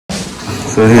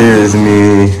So here is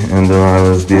me and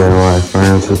Delilah's DIY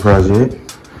furniture project.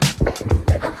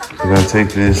 We're gonna take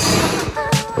this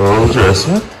old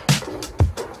dresser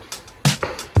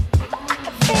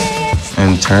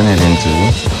and turn it into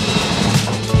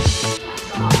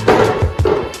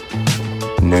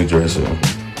new dresser.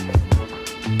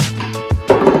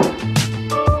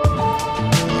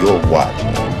 You're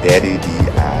watching Daddy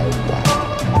DIY.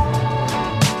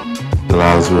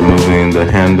 Delilah's removing the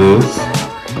handles.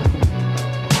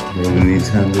 Removing these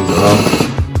handles off.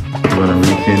 I'm gonna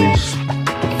refinish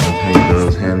and paint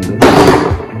those handles.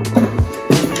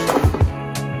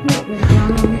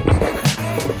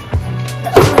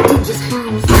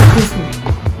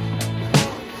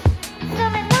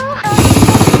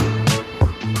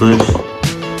 Push.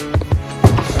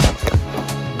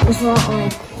 What's wrong?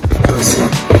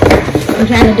 I'm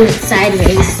trying to do it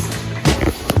sideways.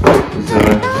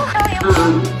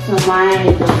 So my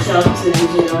bookshelves and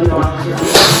you don't know how to do it.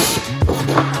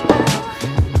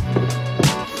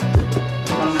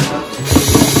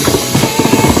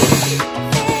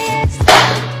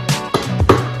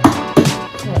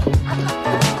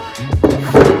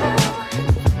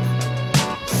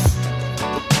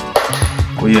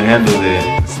 Where your handle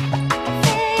at?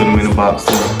 Put them in the box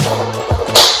too.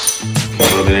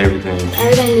 Look at everything. Are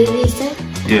we gonna leave these two?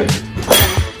 Yeah.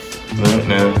 Alright,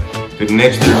 now, to the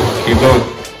next turn. Keep going.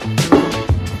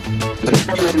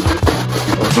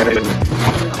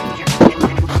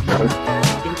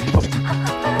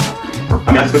 I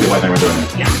mean, I just put the white thing right there.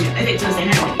 Yeah, I think it's the same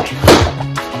hair. Or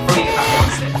make a copy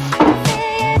of it.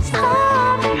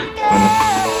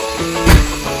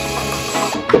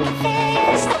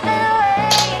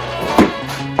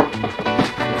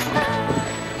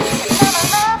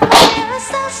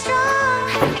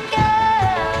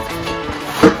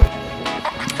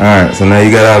 Alright, so now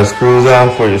you got all the screws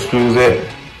off. Where your screws at?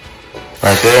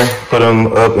 Right there. Put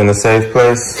them up in a safe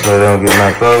place so they don't get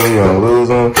knocked over. You don't lose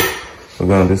them. We're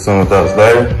gonna do some of those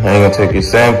later. Now you're gonna take your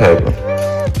sandpaper.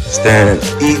 Stand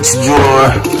each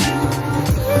drawer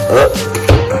up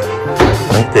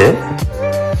like that.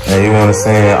 Now you wanna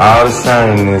sand all the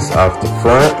shininess off the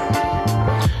front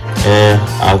and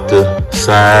off the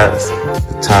sides,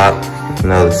 the top,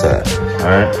 and the other side.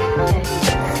 Alright?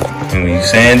 And when you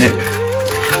sand it,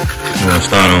 you're gonna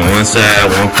start on one side,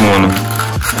 one corner.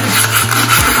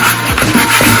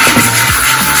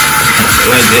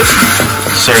 Like that.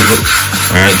 Circle.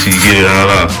 Alright, till you get it all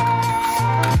off.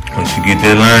 Once you get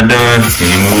that line done, then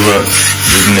you move up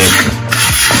to the next one.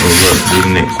 Move up to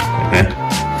the next one, okay?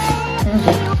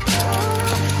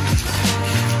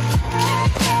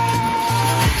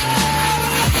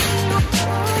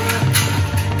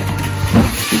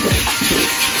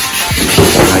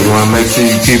 Now you wanna make sure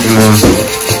you're keeping them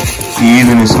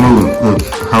even and smooth. Look,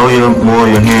 hold more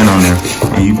of your hand on there,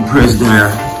 and you press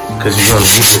down because you're gonna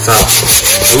get the top.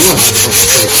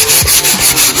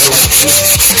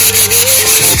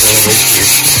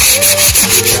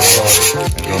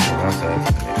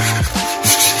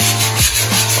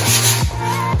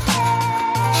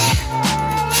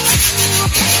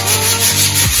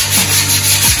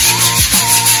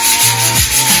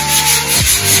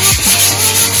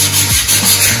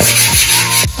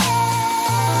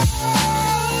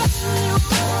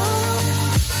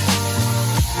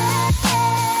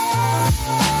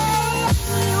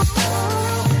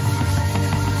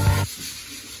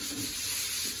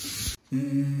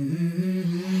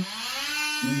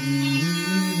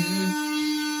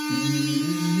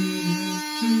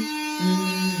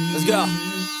 Let's go.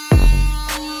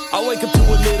 I wake up to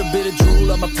a little bit of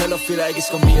drool on my pillow, feel like it's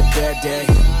gonna be a bad day.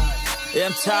 Yeah,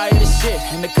 I'm tired of shit,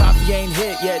 and the coffee ain't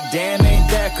hit yet, damn, ain't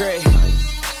that great.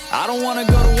 I don't wanna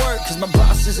go to work, cause my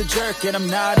boss is a jerk, and I'm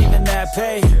not even that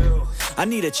paid. I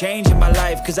need a change in my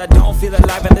life, cause I don't feel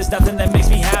alive, and there's nothing that makes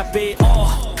me happy.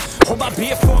 Hold my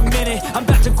beer for a minute, I'm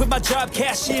about to quit my job,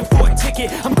 cash in for a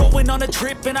ticket. I'm going on a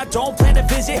trip and I don't plan to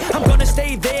visit. I'm gonna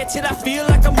stay there till I feel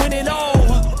like I'm winning,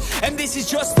 and this is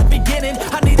just the beginning.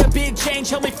 I need a big change,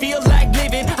 help me feel like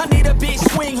living. I need a big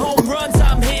swing, home runs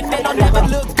I'm hitting, and I'll never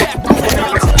look back, moving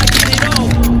on till I get it all.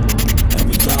 And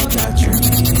we all got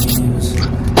dreams,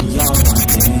 we all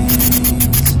want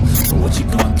things, but what you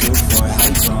gonna do for it, how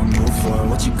you gonna move for it,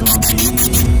 what you gonna be,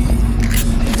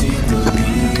 and do you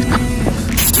believe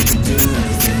we can do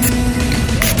anything,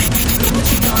 but what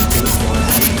you gonna do for it,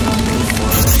 how you gonna move for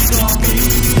it, what you gonna be.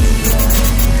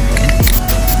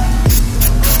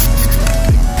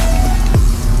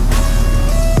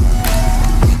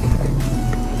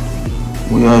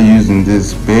 We are using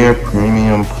this Behr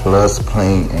Premium Plus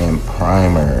Paint and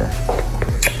Primer.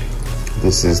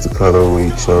 This is the color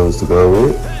we chose to go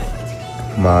with.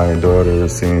 My daughter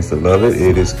seems to love it.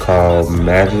 It is called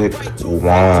Magic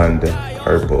Wand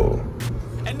Purple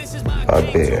by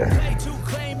Behr.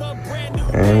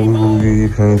 And we will be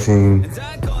painting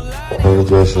the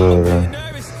dresser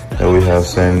that we have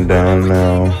sanded down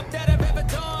now.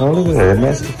 Oh, look at that,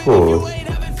 that's the floors.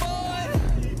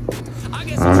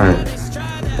 Alright,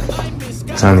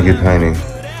 time to get painting.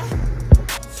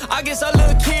 I guess I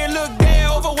look here, look there,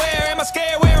 over where am I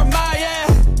scared, where am I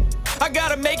at? I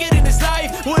gotta make it in this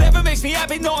life, whatever makes me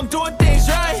happy, know I'm doing things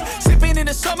right. Sipping in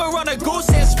the summer on a goose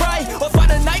and Sprite, or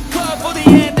find a nightclub for the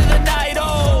end of the night,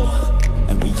 oh.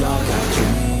 And we all got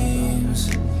dreams,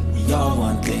 we all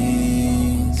want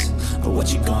things. But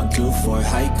what you gonna do for it,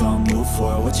 how you gonna move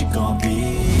for it, what you gonna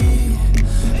be?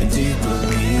 And do you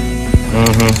believe?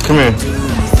 Come here.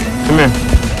 Come here.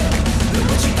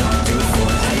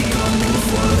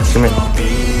 Come here.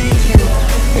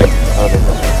 Yeah, hold it.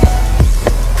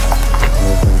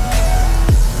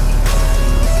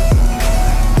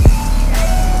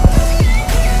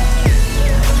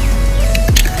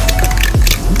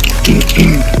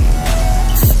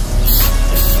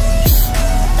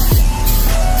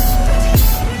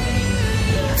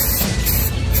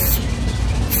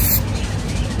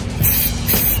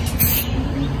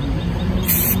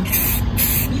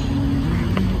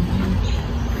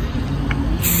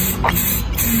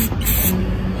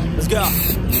 Let's go.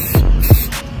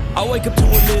 I wake up to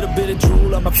a little bit of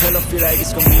drool on my pillow, feel like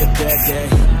it's gonna be a bad day.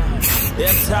 Yeah,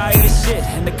 I'm tired of shit,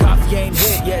 and the coffee ain't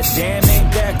hit yet, damn,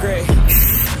 ain't that great.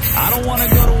 I don't wanna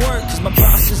go to work, cause my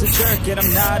boss is a jerk, and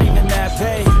I'm not even that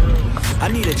paid. I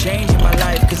need a change in my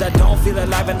life, cause I don't feel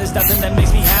alive, and there's nothing that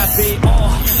makes me happy.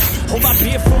 Hold my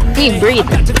beer for a minute. I'm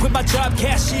about to quit my job,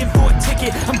 cash in for a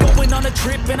ticket. I'm going on a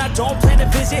trip, and I don't plan to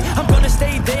visit. I'm gonna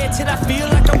stay there till I feel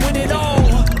like I'm winning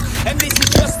all. And this is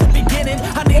just the beginning.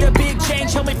 I need a big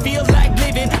change, help me feel like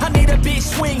living. I need a big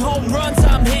swing, home runs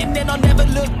I'm hitting, and I'll never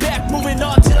look back, moving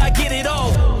on till I get it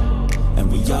all.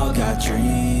 And we all got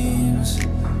dreams,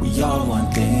 we all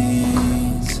want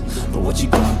things. But what you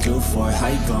gonna do for it, how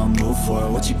you gonna move for it,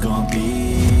 what you gonna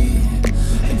be?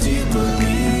 And do you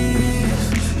believe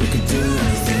you can do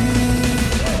anything?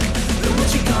 But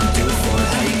what you gonna do for it,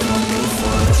 how you gonna move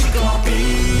for it, what you gonna be?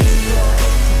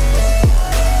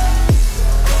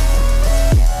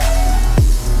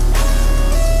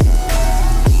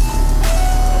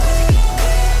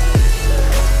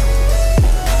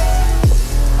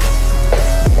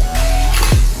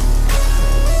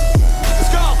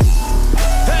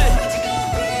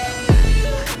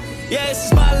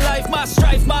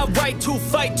 To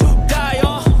fight, to die,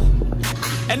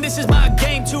 and this is my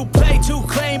game to play, to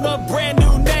claim a brand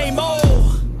new name,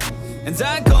 and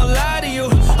I ain't gonna lie to you,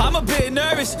 I'm a bit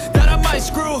nervous that I might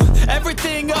screw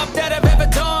everything up that I've ever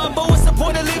done, but what's the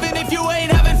point of living if you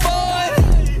ain't having fun?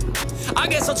 I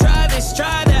guess I'll try this,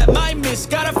 try that, might miss,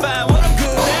 gotta find what I'm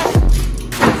good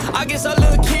at. I guess I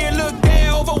look here, look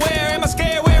there, over where am I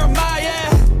scared, where am I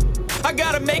at? I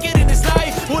gotta make it in this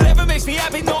life, whatever makes me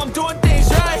happy, know I'm doing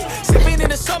things right. Sipping in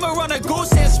the summer on a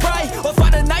goose and Sprite, or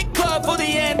find a nightclub for the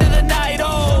end of the night,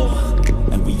 oh.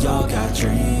 And we all got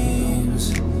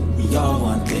dreams, we all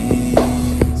want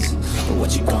things. But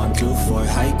what you gonna do for it,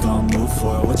 how you gonna move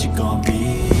for it, what you gonna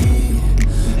be?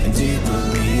 And do you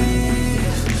believe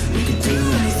you can do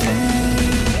anything?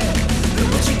 But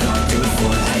what you gonna do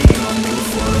for it, how you gonna move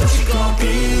for it, what you gonna be?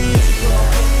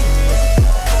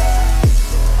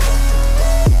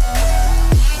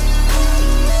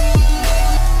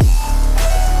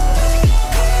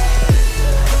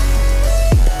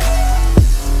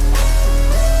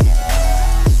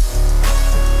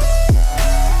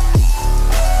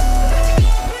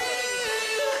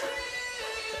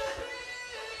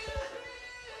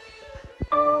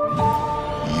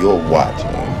 You're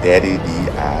watching Daddy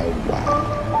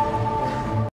DIY.